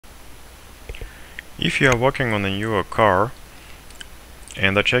If you are working on a newer car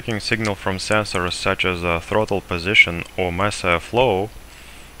and are checking signal from sensors such as throttle position or mass airflow,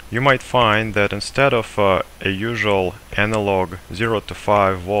 you might find that instead of a usual analog 0 to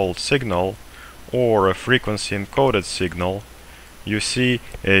 5 volt signal or a frequency encoded signal, you see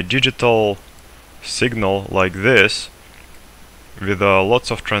a digital signal like this with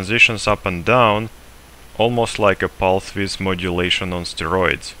lots of transitions up and down, almost like a pulse width modulation on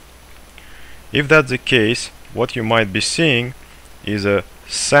steroids. If that's the case, what you might be seeing is a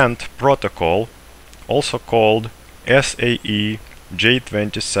SAE protocol, also called SAE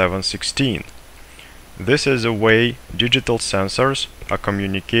J2716. This is the way digital sensors are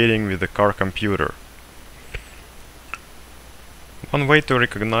communicating with the car computer. One way to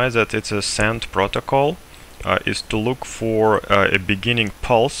recognize that it's a SAE protocol is to look for a beginning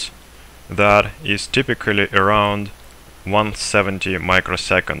pulse that is typically around 170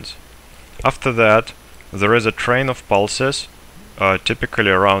 microseconds. After that, there is a train of pulses,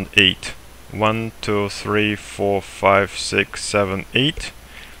 typically around 8. 1, 2, 3, 4, 5, 6, 7, 8.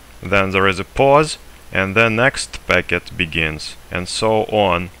 Then there is a pause, and then next packet begins, and so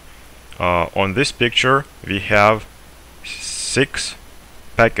on. On this picture, we have 6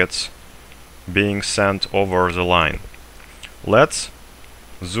 packets being sent over the line. Let's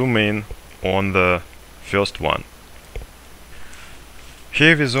zoom in on the first one.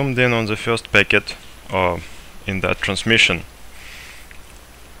 Here we zoomed in on the first packet in that transmission.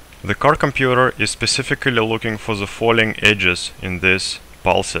 The car computer is specifically looking for the falling edges in these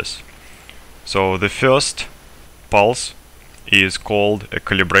pulses. So the first pulse is called a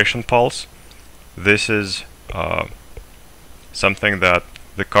calibration pulse. This is something that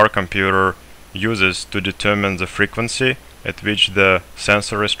the car computer uses to determine the frequency at which the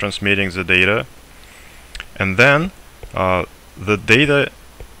sensor is transmitting the data. And then the data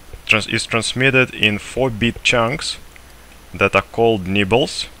is transmitted in 4-bit chunks that are called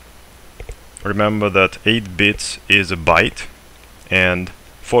nibbles. Remember that 8 bits is a byte and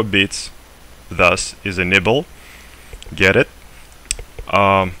 4 bits thus is a nibble. Get it?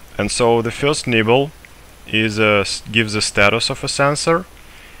 And so the first nibble is gives the status of a sensor,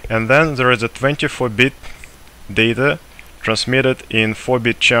 and then there is a 24-bit data transmitted in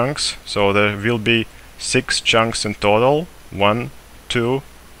 4-bit chunks, so there will be 6 chunks in total. 1, 2,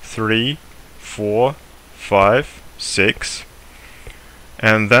 3, 4, 5, 6.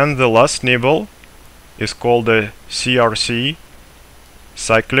 And then the last nibble is called a CRC,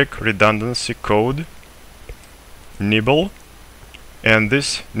 Cyclic Redundancy Code nibble, and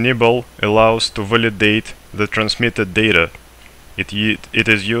this nibble allows to validate the transmitted data. It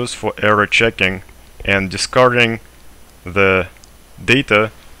is used for error checking and discarding the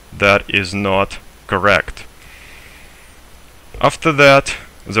data that is not correct. After that,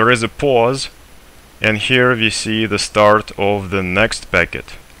 there is a pause, and here we see the start of the next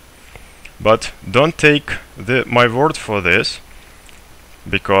packet. But don't take my word for this,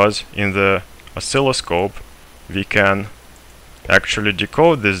 because in the oscilloscope we can actually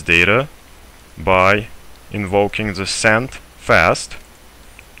decode this data by invoking the send fast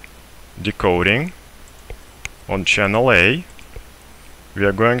decoding on channel A. We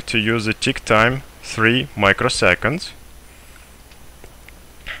are going to use the tick time 3 microseconds,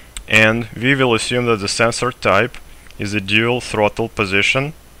 and we will assume that the sensor type is a dual throttle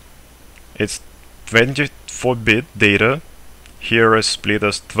position. It's 24-bit data. Here is split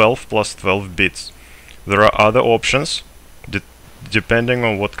as 12 plus 12 bits. There are other options depending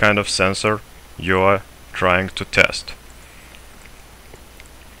on what kind of sensor you are trying to test.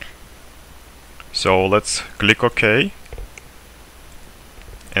 So let's click OK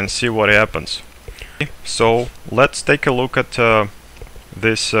and see what happens. So let's take a look at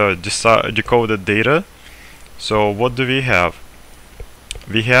this decoded data. So what do we have?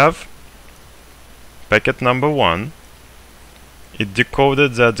 We have packet number 1. It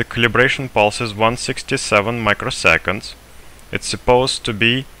decoded that the calibration pulse is 167 microseconds. It's supposed to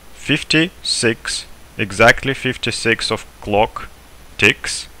be 56, exactly 56 of clock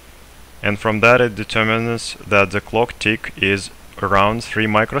ticks, and from that it determines that the clock tick is around 3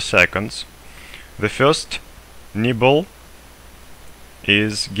 microseconds. The first nibble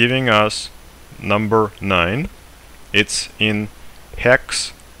is giving us number 9. It's in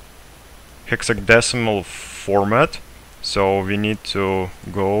hexadecimal format, so we need to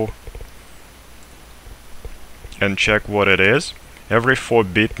go and check what it is. Every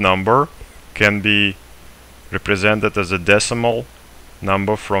 4-bit number can be represented as a decimal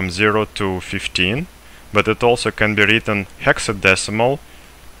number from 0 to 15, but it also can be written hexadecimal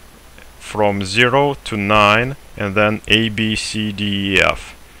from 0 to 9, and then A, B, C, D, E,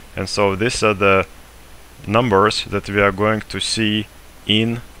 F. And so these are the numbers that we are going to see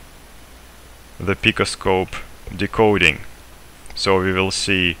in the picoscope decoding. So we will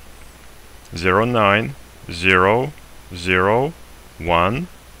see 09, 0, 0, 1,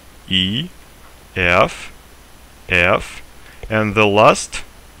 E, F, F, and the last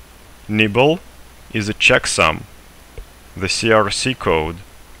nibble is a checksum, the CRC code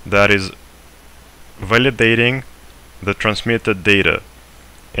that is validating the transmitted data.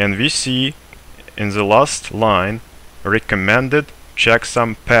 And we see in the last line recommended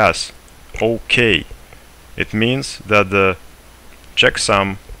checksum pass, OK. It means that the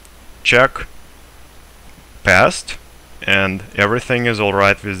checksum check passed and everything is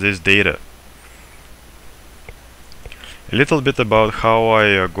alright with this data. A little bit about how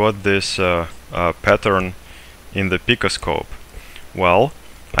I got this pattern in the picoscope. Well,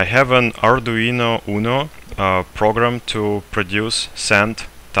 I have an Arduino Uno program to produce send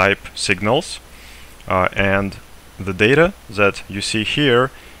type signals, and the data that you see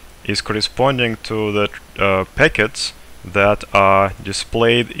here is corresponding to the packets that are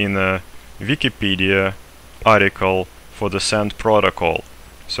displayed in a Wikipedia article for the send protocol.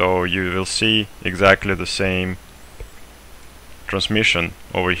 So you will see exactly the same transmission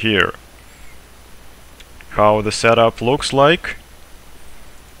over here. How the setup looks like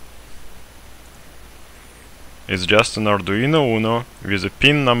is just an Arduino Uno with a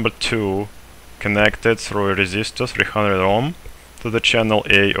pin number 2 connected through a resistor 300 ohm to the channel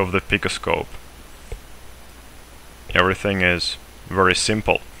A of the picoscope. Everything is very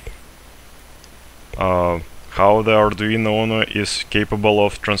simple. How the Arduino Uno is capable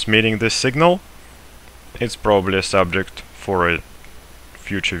of transmitting this signal, it's probably a subject for a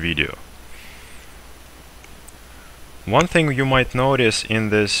future video. One thing you might notice in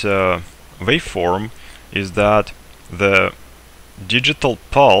this waveform is that the digital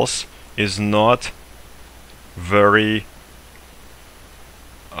pulse is not very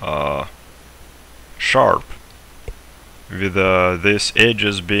sharp, with these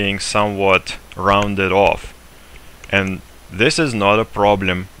edges being somewhat rounded off. And this is not a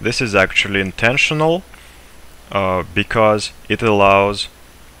problem. This is actually intentional because it allows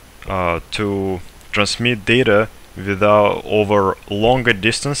to transmit data without over longer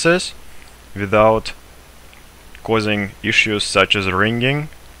distances without causing issues such as ringing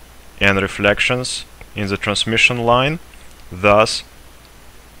and reflections in the transmission line, thus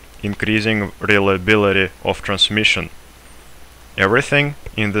increasing reliability of transmission. Everything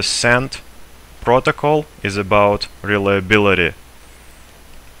in the send protocol is about reliability,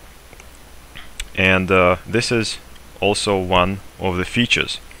 and this is also one of the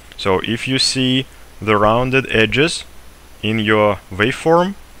features. So if you see the rounded edges in your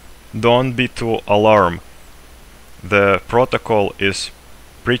waveform, don't be too alarmed. The protocol is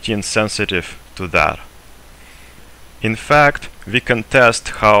pretty insensitive to that. In fact, we can test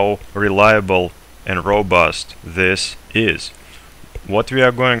how reliable and robust this is. What we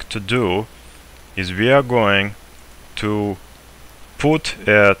are going to do is we are going to put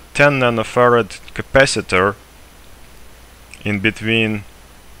a 10 nanofarad capacitor in between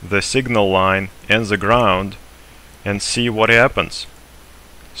the signal line and the ground and see what happens.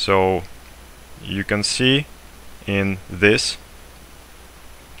 So you can see in this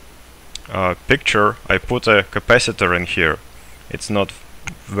picture I put a capacitor in here. It's not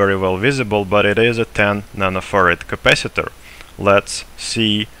very well visible, but it is a 10 nanofarad capacitor. Let's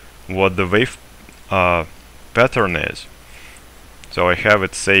see what the wave pattern is. So I have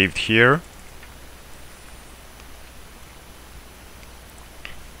it saved here,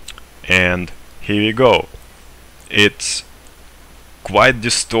 and here we go. It's quite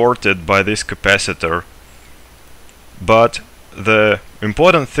distorted by this capacitor, but the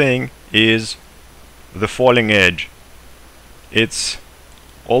important thing is the falling edge. It's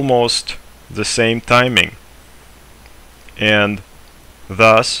almost the same timing, and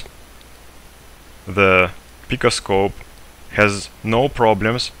thus the picoscope has no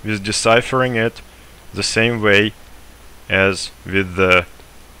problems with deciphering it the same way as with the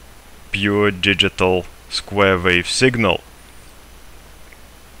pure digital square wave signal.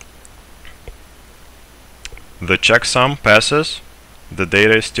 The checksum passes, the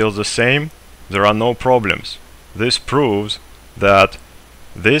data is still the same, there are no problems. This proves that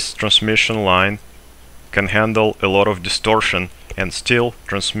this transmission line can handle a lot of distortion and still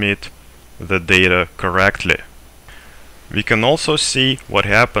transmit the data correctly. We can also see what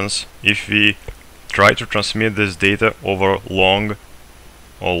happens if we try to transmit this data over long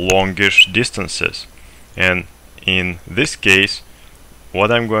or longish distances. And in this case, what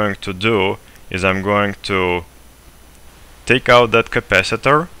I'm going to do is I'm going to take out that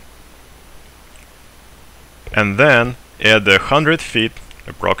capacitor and then add 100 feet,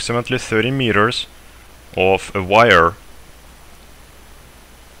 approximately 30 meters, of a wire,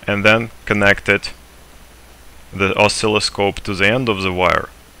 and then connected the oscilloscope to the end of the wire.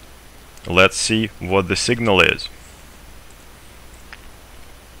 Let's see what the signal is.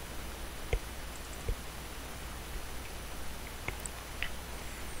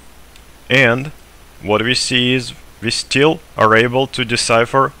 And what we see is we still are able to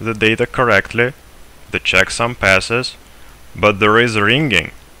decipher the data correctly. The checksum passes, but there is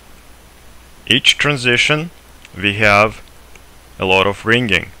ringing. Each transition we have a lot of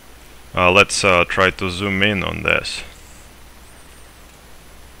ringing. Let's try to zoom in on this.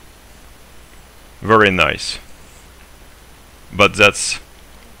 Very nice. But that's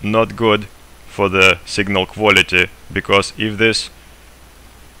not good for the signal quality, because if this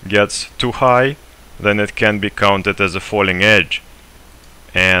gets too high, then it can be counted as a falling edge,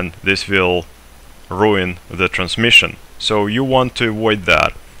 and this will ruin the transmission. So you want to avoid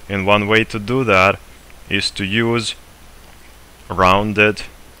that, and one way to do that is to use rounded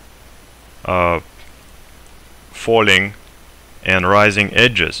falling and rising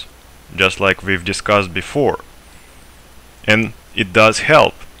edges, just like we've discussed before, and it does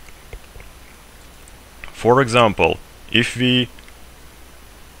help. For example, if we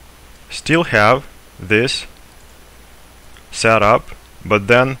still have this set up, but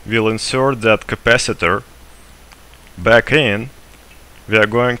then we'll insert that capacitor back in, we are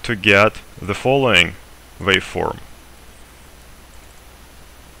going to get the following waveform.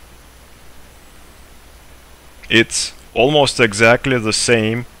 It's almost exactly the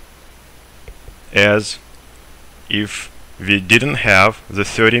same as if we didn't have the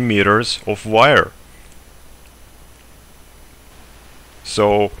 30 meters of wire.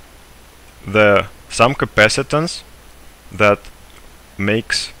 So some capacitance that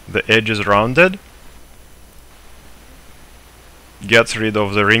makes the edges rounded gets rid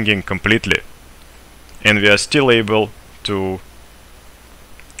of the ringing completely, and we are still able to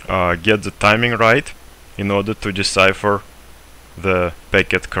get the timing right in order to decipher the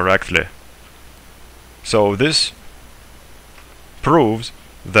packet correctly. So this proves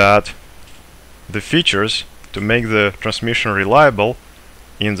that the features to make the transmission reliable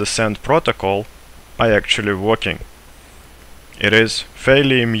in the send protocol are actually working. It is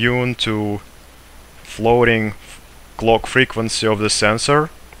fairly immune to floating clock frequency of the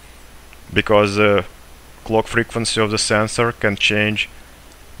sensor, because the clock frequency of the sensor can change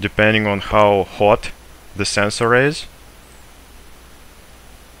depending on how hot the sensor is,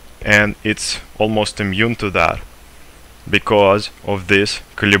 and it's almost immune to that because of this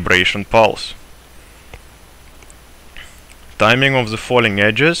calibration pulse. Timing of the falling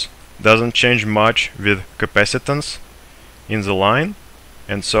edges doesn't change much with capacitance in the line,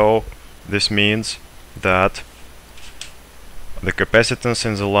 and so this means that the capacitance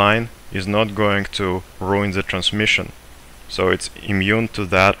in the line is not going to ruin the transmission, so it's immune to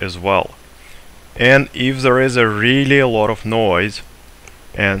that as well. And if there is a lot of noise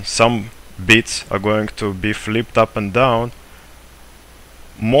and some bits are going to be flipped up and down,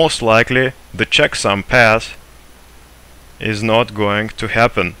 most likely the checksum pass is not going to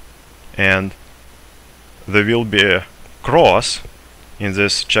happen, and there will be a cross in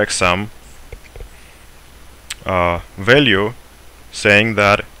this checksum value saying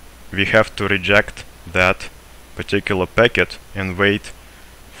that we have to reject that particular packet and wait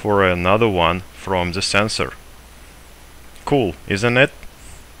for another one from the sensor. Cool, isn't it?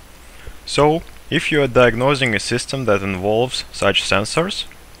 So, if you are diagnosing a system that involves such sensors,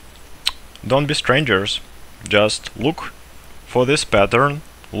 don't be strangers. Just look for this pattern,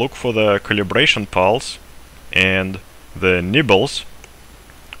 look for the calibration pulse and the nibbles.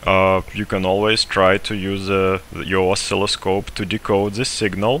 You can always try to use your oscilloscope to decode this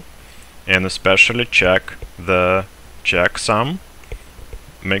signal, and especially check the checksum.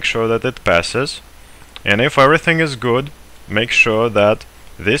 Make sure that it passes, and if everything is good, make sure that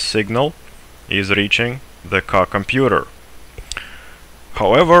this signal is reaching the car computer.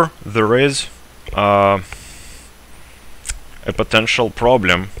 However, there is a potential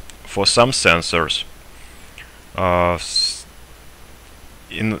problem for some sensors. Some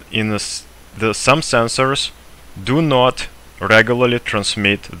sensors do not regularly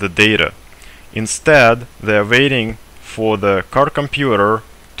transmit the data. Instead, they are waiting for the car computer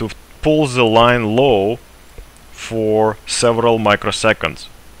to pull the line low for several microseconds,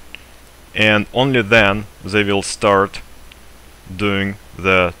 and only then they will start doing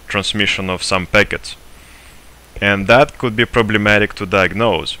the transmission of some packets. And that could be problematic to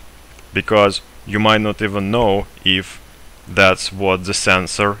diagnose, because you might not even know if that's what the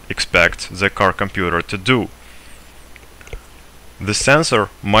sensor expects the car computer to do. the sensor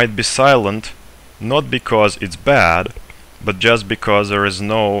might be silent not because it's bad, but just because there is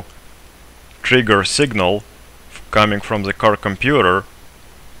no trigger signal coming from the car computer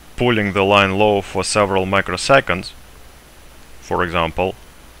pulling the line low for several microseconds, for example,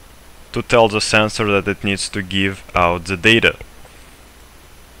 to tell the sensor that it needs to give out the data.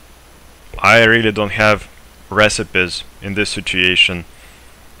 I really don't have recipes in this situation.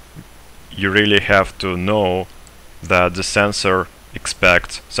 You really have to know that the sensor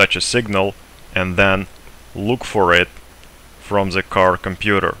expects such a signal and then look for it from the car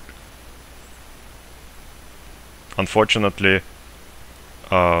computer. Unfortunately,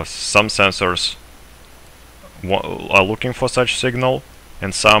 some sensors are looking for such signal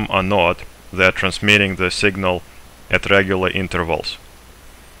and some are not. They are transmitting the signal at regular intervals.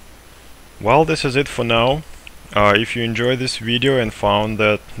 Well, this is it for now. If you enjoyed this video and found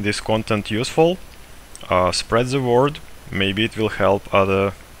that this content useful, spread the word. Maybe it will help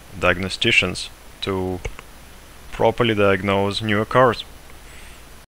other diagnosticians to properly diagnose newer cars.